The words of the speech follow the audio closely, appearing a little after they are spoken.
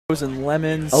And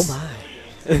lemons. Oh my.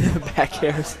 Back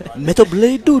airs. Metal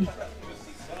blade, dude.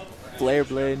 Flare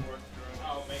blade.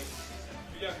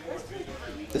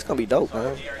 This gonna be dope,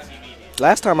 man.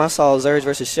 Last time I saw Zurge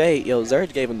versus Shade, yo,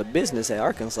 Zurge gave him the business at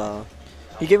Arkansas.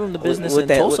 He gave him the business with in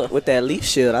that, Tulsa. with that leaf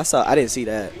shield. I didn't see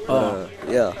that. Oh.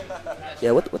 Yeah.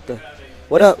 Yeah,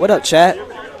 what up, chat?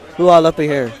 Who all up in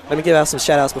here? Let me give out some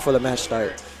shout outs before the match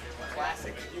starts.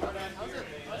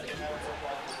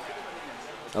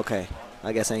 Okay.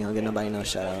 I guess I ain't gonna get nobody no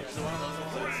shout outs.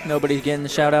 Nobody's getting the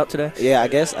shout out today? Yeah,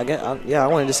 I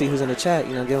wanted to see who's in the chat,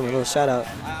 give them a little shout out.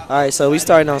 Alright, so we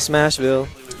starting on Smashville.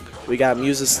 We got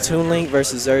Muse's Toon Link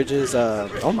versus Zurge's,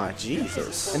 oh my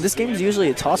Jesus. And this game is usually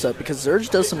a toss-up because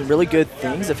Zurge does some really good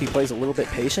things if he plays a little bit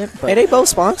patient. But hey, they both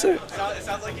sponsored?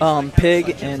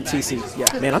 PiG and TC,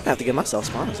 yeah. Man, I'm gonna have to get myself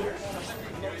sponsored.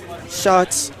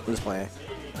 Shots. I'm just playing.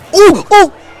 Ooh,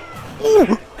 ooh,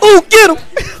 ooh, ooh, get him!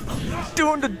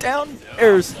 Doing the down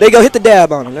airs. There you go, hit the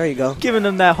dab on him. There you go. Giving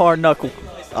him that hard knuckle.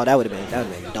 Oh, that would have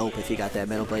been dope if he got that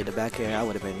metal blade to back here. I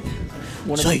would have been.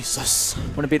 Jesus.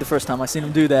 Wouldn't be the first time I seen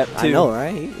him do that too. I know,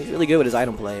 right? He's really good with his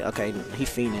item play. Okay, he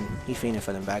fiending. He fiending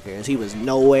for them back airs. He was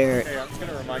nowhere. Hey, I'm just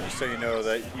gonna remind you so you know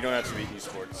that you don't have to be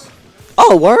esports.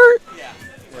 Oh, word? Yeah.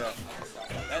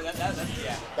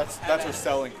 That's her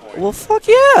selling point. Well, fuck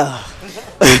yeah.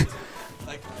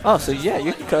 Oh, so yeah,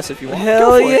 you can cuss if you want.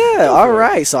 Hell yeah. All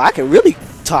right, so I can really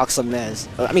talk some mess.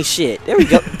 I mean, shit. There we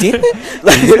go. Damn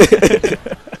it.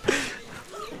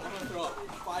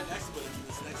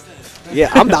 Yeah,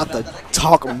 I'm about to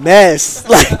talk mess.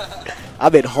 Like,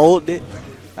 I've been holding it.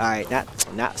 All right,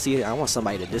 not see. I want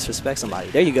somebody to disrespect somebody.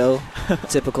 There you go.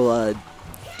 Typical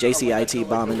JCIT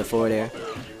bomb in the floor there.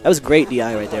 That was great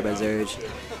DI right there by Zurge.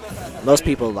 Most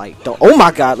people like don't. Oh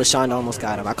my God, LaShonda almost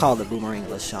got him. I called the boomerang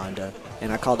LaShonda,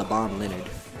 and I called the bomb Leonard.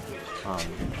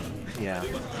 Yeah.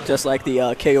 Just like the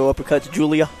KO uppercuts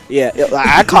Julia. Yeah,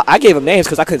 I gave him names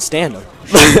because I couldn't stand them.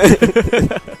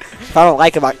 If I don't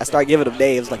like him, I start giving him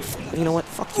names. Like, you know what?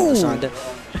 Fuck you, LaShonda.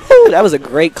 Ooh, that was a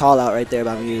great call out right there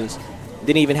by Muse.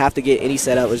 Didn't even have to get any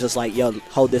setup. It was just like, yo,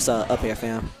 hold this up here,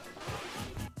 fam.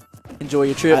 Enjoy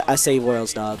your trip. I save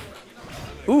worlds, dog.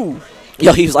 Ooh.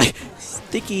 Yo, he was like,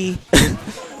 sticky.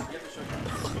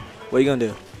 What are you gonna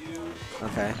do?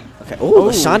 Okay. Oh,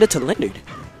 LaShonda to Leonard.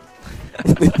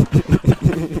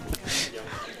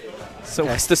 So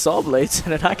it's the Saw Blades,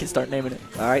 and then I can start naming it.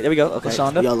 All right, there we go. Okay.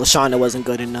 LaShonda? Yo, LaShonda wasn't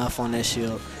good enough on that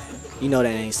shield. You know that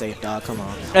ain't safe, dog. Come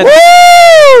on. And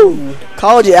woo!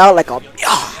 Called you out like a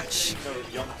biatch.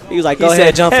 He was like, go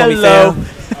ahead, jump for me, fam.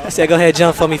 I said, go ahead,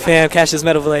 jump for me, fam. Catch this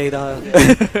metal blade, dog.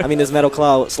 I mean, this metal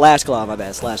claw. Slash claw, my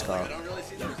bad. Slash claw.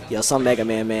 Yo, some Mega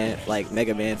Man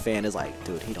fan is like,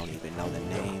 dude, he don't even know the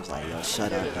names. Like, yo,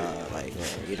 shut up, dog. Like,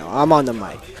 you know, I'm on the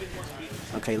mic.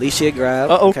 Okay, Lee shit grab.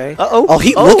 Okay. Oh,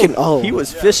 he looking. Oh, he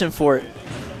was fishing for it.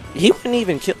 He wouldn't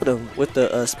even kill him with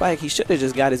the spike. He should have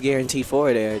just got his guarantee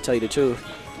for there, to tell you the truth.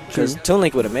 Because Toon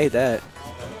Link would have made that.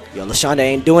 Yo, LaShonda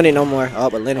ain't doing it no more. Oh,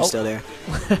 but Leonard's still there.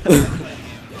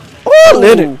 Oh,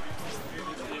 Leonard.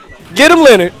 Get him,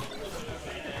 Leonard.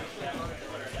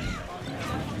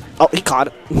 Oh, he caught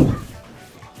it.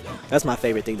 That's my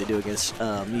favorite thing to do against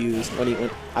Muse. When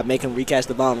I make him recatch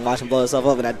the bomb and watch him blow himself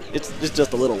up, and it's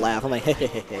just a little laugh. I'm like,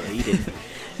 hey,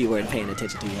 you weren't paying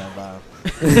attention to your bomb.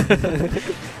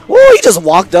 Whoa, he just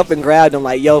walked up and grabbed him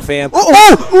like, yo, fam.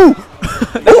 Ooh,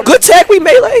 good tech, we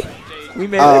melee.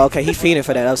 Oh, okay, he fiending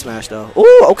for that up smash, though.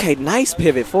 Ooh, okay, nice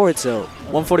pivot forward tilt.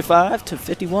 145 to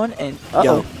 51, and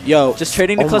yo, just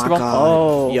trading the cluster bomb.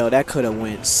 Oh, yo, that could have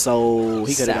went so.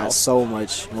 He could have got so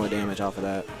much more damage off of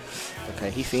that. Okay,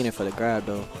 he fiending for the grab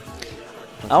though.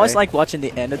 Okay. I always like watching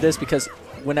the end of this because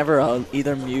whenever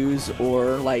either Muse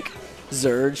or like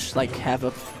Zurge like have a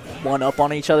one up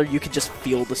on each other, you can just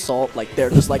feel the salt. Like they're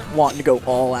just like wanting to go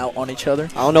all out on each other.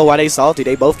 I don't know why they salty.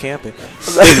 They both camping.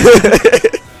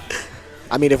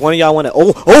 I mean, if one of y'all want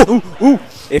to,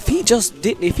 if he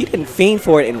didn't fiend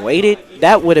for it and waited,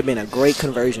 that would have been a great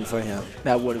conversion for him.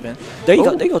 That would have been. There you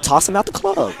go. They gonna toss him out the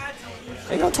club.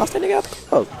 They gonna toss that nigga out the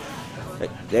club.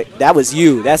 That was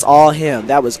you. That's all him.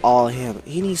 That was all him.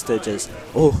 He needs to just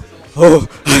I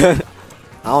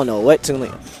don't know what Toon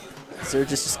Link.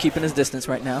 Zurge is just keeping his distance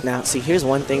right now. Now, see, here's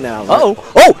one thing that I like.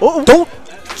 Don't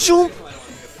jump.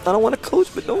 I don't want to coach,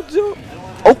 but don't jump.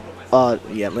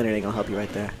 Yeah, Leonard ain't gonna help you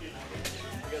right there.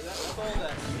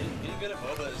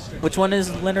 Which one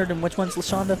is Leonard and which one's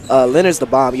LaShonda? Leonard's the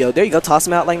bomb. Yo, there you go. Toss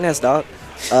him out like this, dog.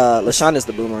 LaShonda's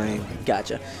the boomerang.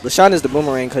 Gotcha. LaShonda's the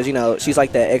boomerang because, you know, she's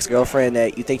like that ex-girlfriend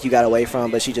that you think you got away from,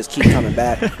 but she just keep coming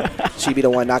back. She be the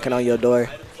one knocking on your door.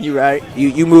 You right.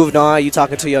 You moved on. You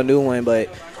talking to your new one, but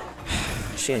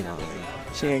she ain't gonna leave.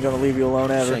 She ain't gonna leave you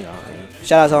alone ever. She ain't gonna leave.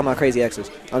 Shout out to all my crazy exes.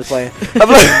 I'm just playing.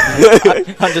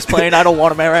 I'm just playing. I don't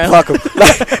want him around. Fuck 'em.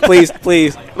 Please,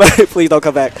 please, please don't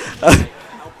come back.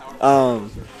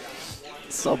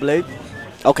 So Blade.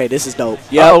 Okay, this is dope.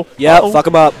 Yep, Uh-oh. yep. Uh-oh. Fuck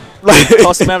him up.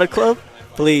 Toss him out of the club.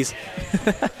 Please.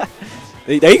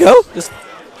 There you go.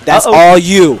 That's Uh-oh. all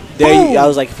you. There. Boom. I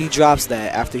was like, if he drops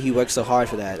that after he worked so hard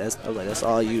for that, I was like, that's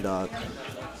all you, dog.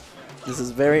 This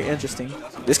is very interesting.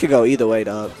 This could go either way,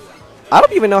 dog. I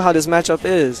don't even know how this matchup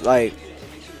is. Like,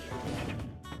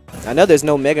 I know there's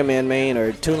no Mega Man main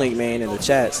or Toon Link main in the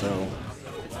chat, so,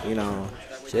 you know,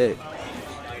 shit.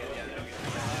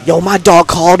 Yo, my dog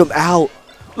called him out.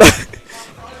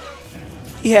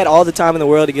 He had all the time in the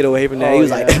world to get away from that. Oh, He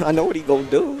was yeah. like, I know what he gonna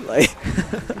do. Like,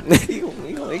 he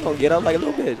gonna get up like a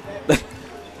little bit.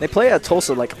 They play at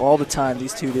Tulsa like all the time.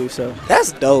 These two do so.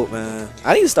 That's dope, man.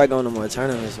 I need to start going to more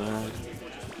tournaments, man.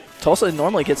 Tulsa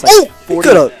normally gets like Oh, 40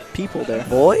 coulda. people there.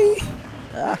 Boy,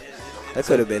 Ah, that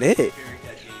could have been it.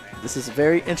 this is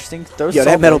very interesting. Throws Yo,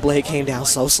 that Saw metal Blade. blade came down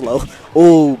so slow.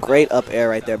 Ooh, great up air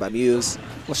right there by Muse.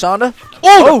 Lashonda.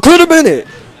 Oh, could have been it.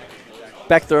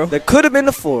 Back throw. That could have been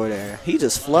the 4 there. He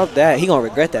just flubbed that. He gonna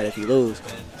regret that if he lose.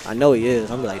 I know he is.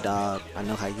 I'm like, dog, I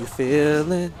know how you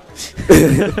feeling.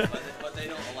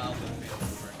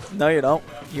 No, you don't.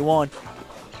 You won.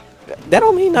 That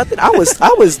don't mean nothing. I was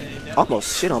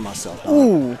almost shit on myself. Dog.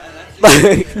 Ooh.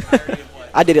 Like,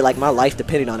 I did it like my life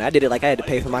depended on it. I did it like I had to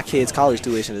pay for my kids' college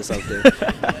tuition or something.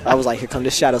 I was like, here come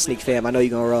this Shadow Sneak fam. I know you're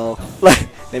gonna roll. Like,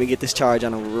 let me get this charge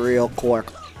on a real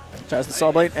cork. Tries the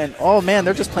Saw Blade, and oh man,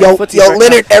 they're just playing footsies. Yo, right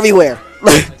Leonard everywhere.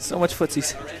 now. So much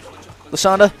footsies.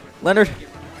 Lashonda, Leonard,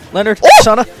 Oh!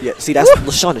 Lashonda. Yeah, see, that's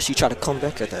Lashonda. She tried to come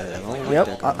back at that. I don't like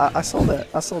Yep, that. I saw that.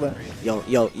 I saw that.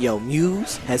 Yo,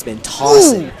 Muse has been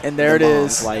tossing. Ooh, and there it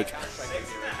bombs. is. Like,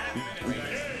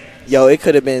 yo, it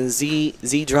could have been Z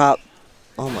drop.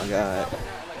 Oh my god.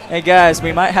 Hey guys,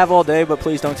 we might have all day, but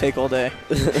please don't take all day.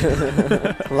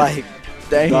 Like,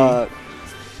 Dang. dog.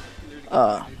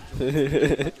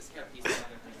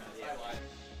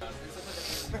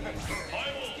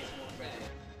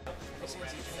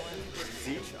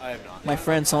 I have not. My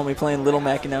friend saw me playing Little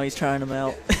Mac, and now he's trying them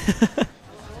out.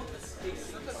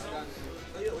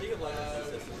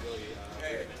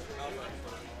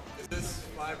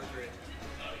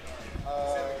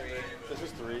 This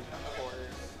is 3.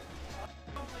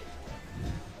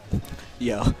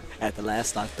 Yo, at the last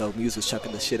stock though, Muse was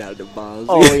chucking the shit out of the bombs.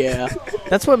 Oh yeah,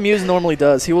 that's what Muse normally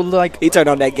does. He will like. He turned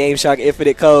on that Game Shark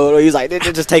Infinite code, or he was like,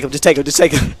 just take him, just take him, just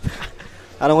take him.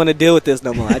 I don't want to deal with this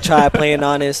no more. I tried playing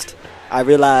honest. I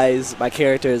realized my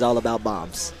character is all about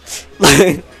bombs.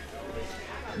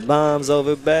 Bombs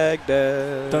over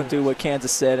Baghdad. Don't do what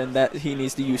Kansas said, and that he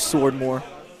needs to use sword more.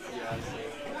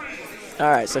 All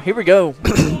right, so here we go.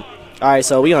 All right,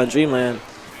 so we on Dreamland.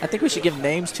 I think we should give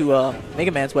names to Mega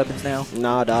Man's weapons now.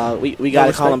 Nah, dog. We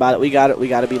gotta call him about it. We gotta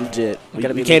be legit. We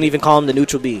gotta be can't legit. even call him the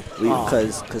neutral B, Aw.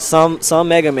 because some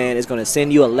Mega Man is gonna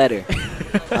send you a letter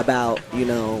about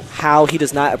how he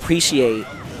does not appreciate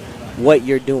what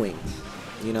you're doing.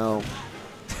 You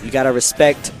gotta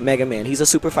respect Mega Man. He's a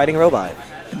super fighting robot.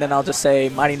 And then I'll just say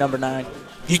Mighty Number 9.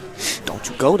 Don't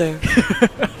you go there.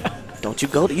 Don't you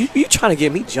go there. You trying to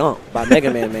get me jumped by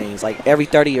Mega Man mains like every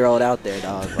 30-year-old out there,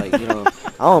 dog. Like, I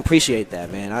don't appreciate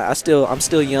that, man. I'm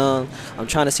still young. I'm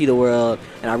trying to see the world,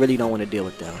 and I really don't want to deal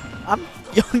with them. I'm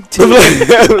young too.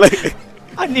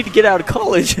 I need to get out of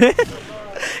college.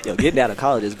 Yo, getting out of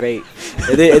college is great.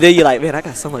 And then you're like, man, I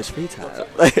got so much free time.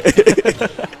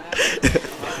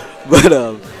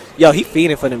 But, yo, he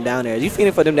feeding for them down there. You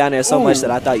feeding for them down there so much Ooh.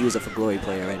 that I thought you was a For Glory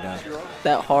player right now.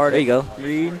 That hard. There you go.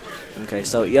 Read. Okay,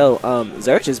 so, yo,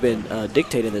 Zurge has been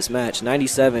dictating this match.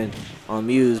 97 on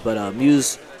Muse, but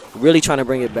Muse really trying to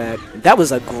bring it back. That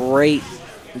was a great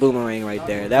boomerang right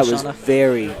there. That was Shauna.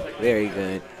 very, very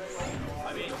good.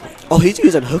 Oh, he's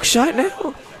using hook shot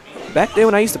now? Back then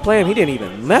when I used to play him, he didn't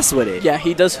even mess with it. Yeah,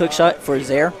 he does hook shot for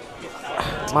Zaire.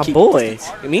 My Keep boy.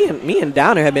 distance. Me and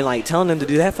Downer have been like telling him to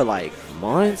do that for like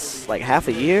months, like half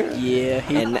a year. Yeah,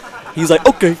 And he's like,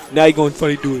 okay, now you're going to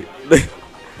finally do it.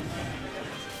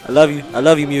 I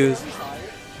love you, Muse.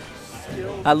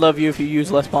 I love you if you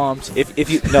use less bombs. If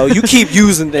you keep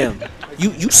using them. You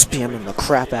spam him the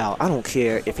crap out. I don't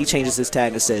care if he changes his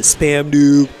tag and says spam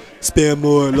noob, spam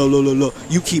more, lo.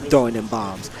 You keep throwing them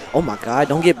bombs. Oh my god,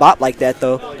 don't get bopped like that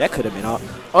though. That could have been all.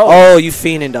 Oh, you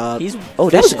fiending, dog. He's that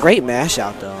was a fishing. great mash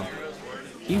out though.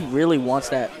 He really wants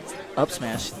that up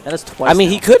smash. That is twice. I mean,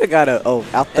 now. he could have got a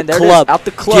out the And there it is, club. out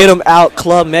the club. Get him out,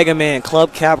 Club Mega Man,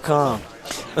 Club Capcom.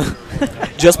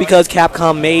 Just because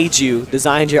Capcom made you,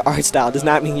 designed your art style, does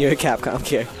not mean you're a Capcom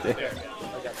character.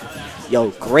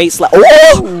 Yo, great slap.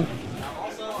 Oh!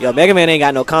 Yo, Mega Man ain't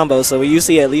got no combos, so when you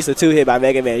see at least a 2-hit by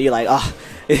Mega Man, you're like, oh,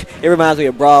 it reminds me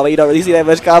of Brawl, but you don't really see that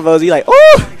much combos. You're like,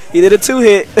 oh, he did a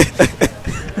 2-hit.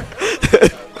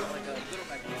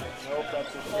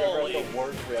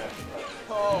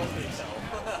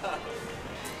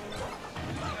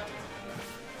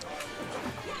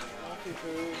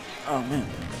 Oh man.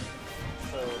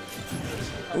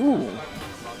 Ooh.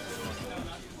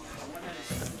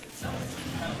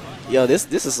 Yo, this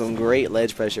is some great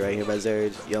ledge pressure right here by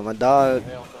Zurge. Yo, my dog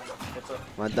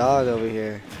over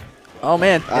here. Oh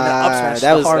man. And the up smash,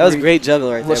 that the hard was read. great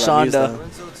juggle right there. Lashonda.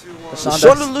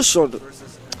 Lashonda.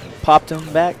 Popped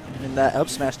him back, and that up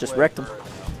smash just wrecked him.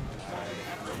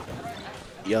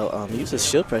 Yo, Muse's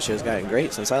shield pressure has gotten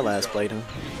great since I last played him.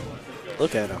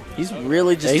 Look at him. He's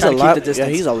really just He's trying to keep the yeah, distance.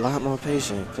 he's a lot more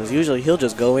patient because usually he'll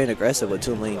just go in aggressive with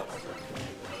Toon Link.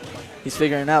 He's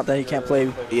figuring out that he can't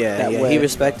play Yeah, that yeah, way. he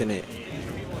respecting it,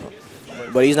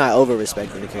 but he's not over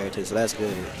respecting the character, so that's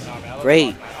good.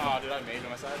 Great.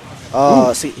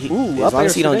 Oh, see, as long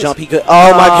as he don't jump, he could.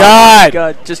 Oh my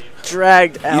God! Just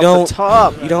dragged out don't- the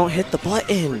top. You don't hit the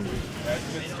button.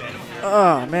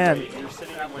 Oh man.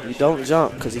 You don't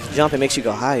jump because if you jump, it makes you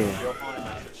go higher.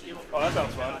 Oh, that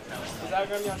sounds fun. Is that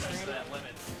going to be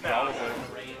on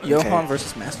screen? Johan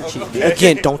versus Master Chief.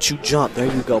 Again, don't you jump. There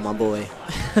you go, my boy.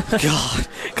 God,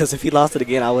 because if he lost it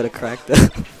again, I would have cracked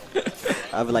up.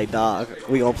 I'd be like, dog,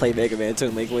 we gonna play Mega Man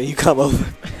Toon Link when you come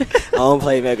over. I don't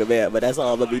play Mega Man, but that's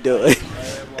all I'm gonna be doing.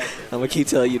 I'm gonna keep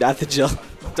telling you not to jump.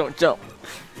 Don't jump.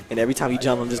 And every time you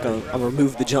jump, I'm gonna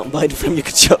remove the jump button from your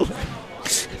controller.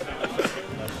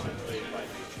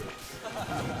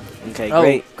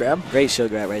 Okay, great shield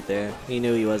grab right there. He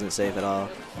knew he wasn't safe at all.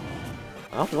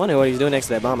 I was wondering what he's doing next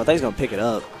to that bomb. I thought he was gonna pick it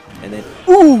up, and then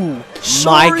Ooh!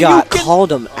 my God,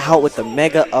 called him out with the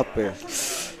mega upper.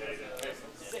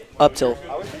 Up tilt.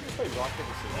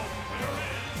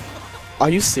 Are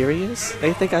you serious?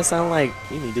 They think I sound like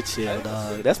you need to chill,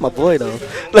 dog. That's my boy though.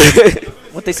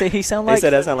 What they say he sound They like?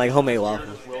 said I sound like homemade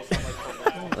waffles.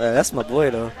 That's my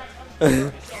boy though.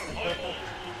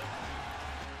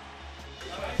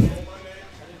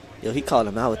 Yo, he called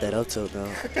him out with that up tilt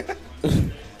though.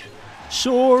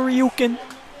 Shoryuken.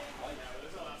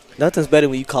 Nothing's better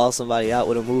when you call somebody out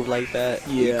with a move like that.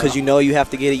 Yeah. Because you know you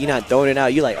have to get it. You're not throwing it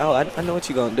out. You're like, oh, I know what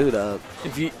you're going to do, dog.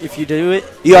 If you do it,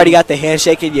 You already got the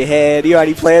handshake in your head. You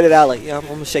already planned it out. Like, yeah, I'm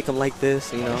going to shake him like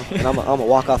this, you know. And I'm going to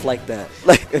walk off like that.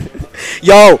 Like,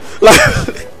 yo. Like,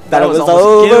 thought it was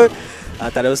over. I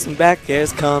thought it was some back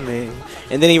airs coming.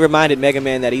 And then he reminded Mega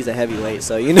Man that he's a heavyweight.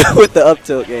 So, you know, with the up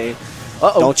tilt game.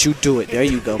 Don't you do it. There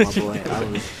you go, my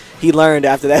boy. He learned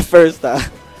after that first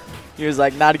time. he was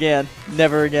like, not again.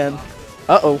 Never again.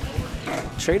 Uh-oh.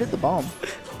 Traded the bomb.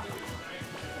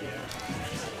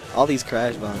 All these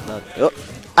crash bombs. Oh,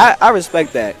 I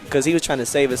respect that because he was trying to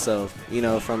save himself, you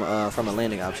know, from a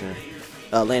landing option,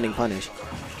 landing punish.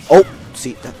 Oh,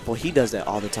 see, boy, he does that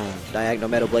all the time. Diagonal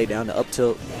metal blade down to up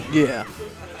tilt. Yeah.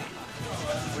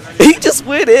 He just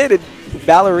went in and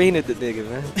ballerinaed the nigga,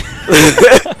 man.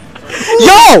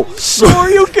 Yo,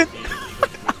 Shoryuken.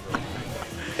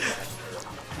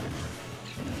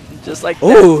 Just like that.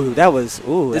 Ooh, that was This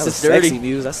that was is dirty. sexy,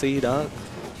 Muse. I see you, dog.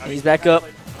 And he's back up.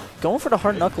 Going for the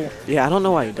hard knuckle. Yeah, I don't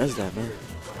know why he does that, man.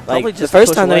 Probably Like, the just first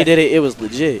push time that he away. did it, it was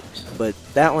legit. But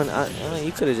that one,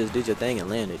 you could have just did your thing and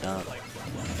landed, dog.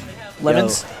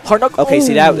 Lemons. Hard knuckle. Okay,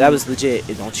 see, Ooh. that was legit.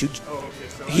 And don't you...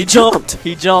 He jumped.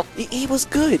 He jumped. He was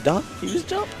good, dog. He was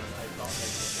jumped.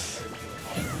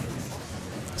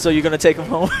 So you're gonna take him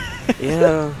home?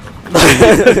 Yeah.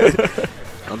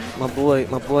 my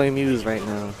boy Muse right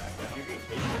now.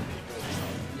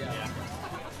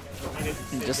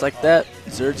 Just like that,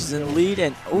 Zurge is in the lead,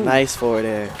 and ooh, Nice forward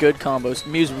air. good combos.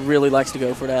 Muse really likes to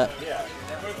go for that.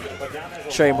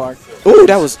 Trademark. Ooh,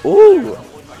 that was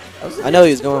I know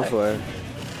he was going for it.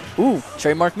 Ooh,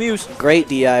 trademark Muse. Great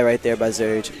DI right there by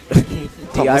Zurge.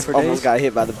 DI for days. almost got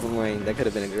hit by the boomerang. That could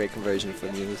have been a great conversion for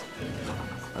Muse.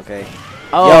 Okay.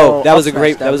 Oh, Yo, that was a up smash.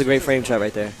 great that was a great frame trap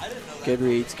right there. Good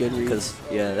reads, good reads. Because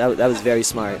yeah, that was very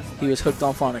smart. He was hooked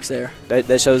on phonics there.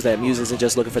 That shows that Muse isn't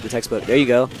just looking for the textbook. There you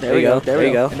go. There we go. There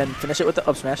you go. And then finish it with the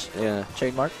up smash. Yeah.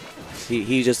 Trademark.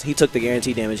 He took the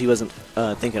guaranteed damage. He wasn't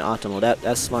thinking optimal.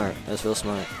 That's smart. That's real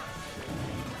smart.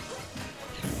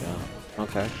 Yeah.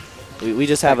 Okay. We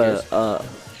just have a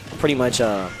pretty much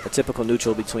a typical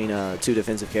neutral between two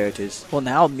defensive characters. Well,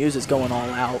 now Muse is going all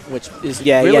out, which is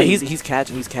Yeah, really he's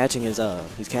catching his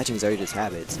Zurge's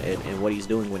habits and what he's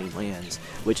doing when he lands,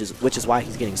 which is why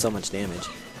he's getting so much damage.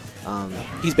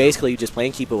 He's basically just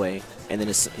playing keep away, and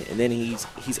then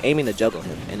he's aiming to juggle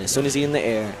him, and as soon as he's in the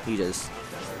air, he just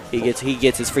He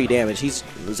gets his free damage.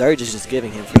 Zurge is just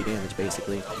giving him free damage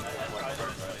basically.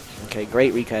 Okay,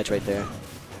 great recatch right there.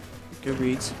 Good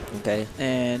reads. Okay.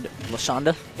 And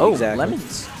Lashonda. Oh, Exactly.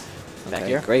 Lemons. Back Okay,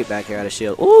 here. great back here out of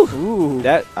shield. Ooh, Ooh.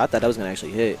 I thought that was gonna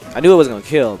actually hit. I knew it was gonna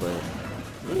kill, but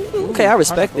okay, I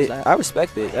respect it. That. I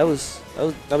respect it. That was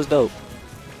dope.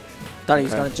 Thought he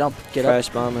was Okay. gonna jump, get Crash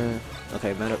up. bomber.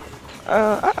 Okay, meta.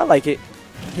 I like it.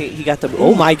 He got the.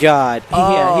 Oh my God. He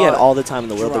had all the time in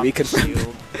the world to Drop reconfirm.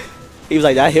 shield. He was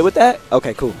like, "Did I hit with that?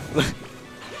 Okay, cool."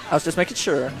 I was just making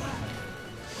sure.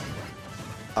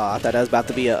 I thought that was about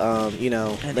to be a And here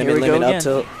lemon we go up again.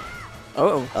 tilt.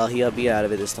 Oh. He up B out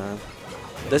of it this time.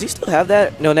 Does he still have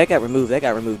that? No, that got removed. That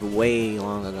got removed way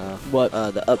long ago. What?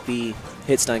 The up B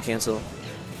hit stun cancel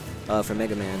for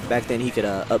Mega Man. Back then he could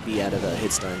up B out of the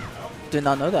hit stun. Did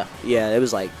not know that. Yeah, it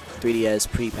was like 3DS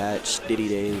pre-patch Diddy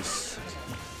days.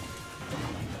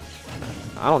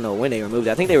 I don't know when they removed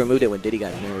it. I think they removed it when Diddy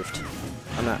got nerfed.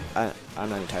 I'm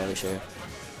not entirely sure.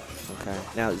 Okay.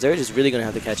 Now Zurge is really gonna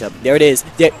have to catch up. There it is.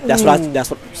 There, that's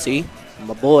what. See,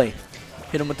 my boy.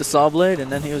 Hit him with the saw blade, and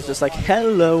then he was just like,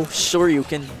 "Hello, sure you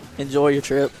can enjoy your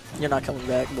trip. You're not coming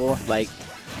back, boy." Like,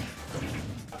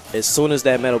 as soon as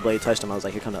that metal blade touched him, I was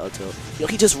like, "Here come the up tilt." Yo,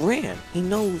 he just ran. He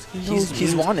knows. He's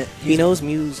Muse. won it. He knows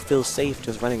Muse feels safe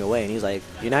just running away, and he's like,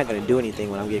 "You're not gonna do anything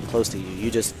when I'm getting close to you. You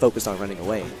just focused on running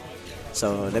away.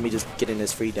 So let me just get in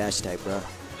this free dash attack, bro."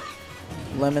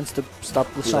 Lemons to stop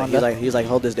He's Lashonda. he's like,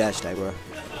 hold this dash attack, bro.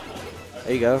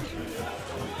 There you go.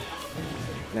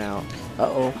 Now,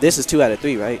 Uh-oh. this is 2 out of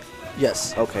 3, right?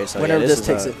 Yes. Okay, so Winner yeah, of this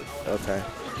this is, takes it. Okay.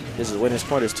 This is winner's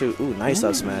corners too. Ooh, nice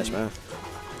up smash, man.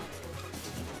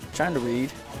 Trying to read.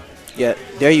 Yeah,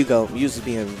 there you go. Muse is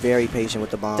being very patient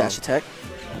with the bomb. Dash attack.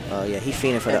 Yeah, he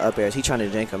fiending for the up airs. He trying to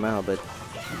jank him out, but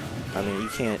I mean, you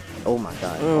can't. Oh my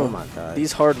god. Oh my god.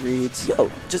 These hard reads.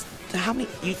 Yo, just how many?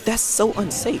 That's so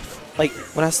unsafe. Like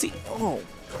when I see. Oh.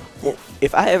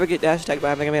 If I ever get dash attacked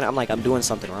by a Mega Man, I'm like, I'm doing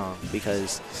something wrong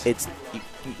because it's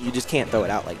you just can't throw it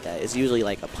out like that. It's usually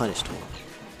like a punish tool.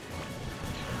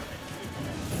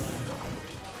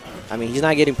 I mean, he's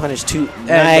not getting punished too.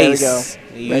 There we Nice. go.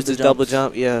 He There's used the his double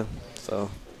jumps. jump. Yeah. So.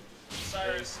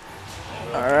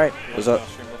 All right. What's up?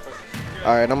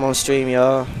 All right, I'm on stream,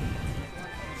 y'all.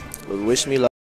 Wish me luck.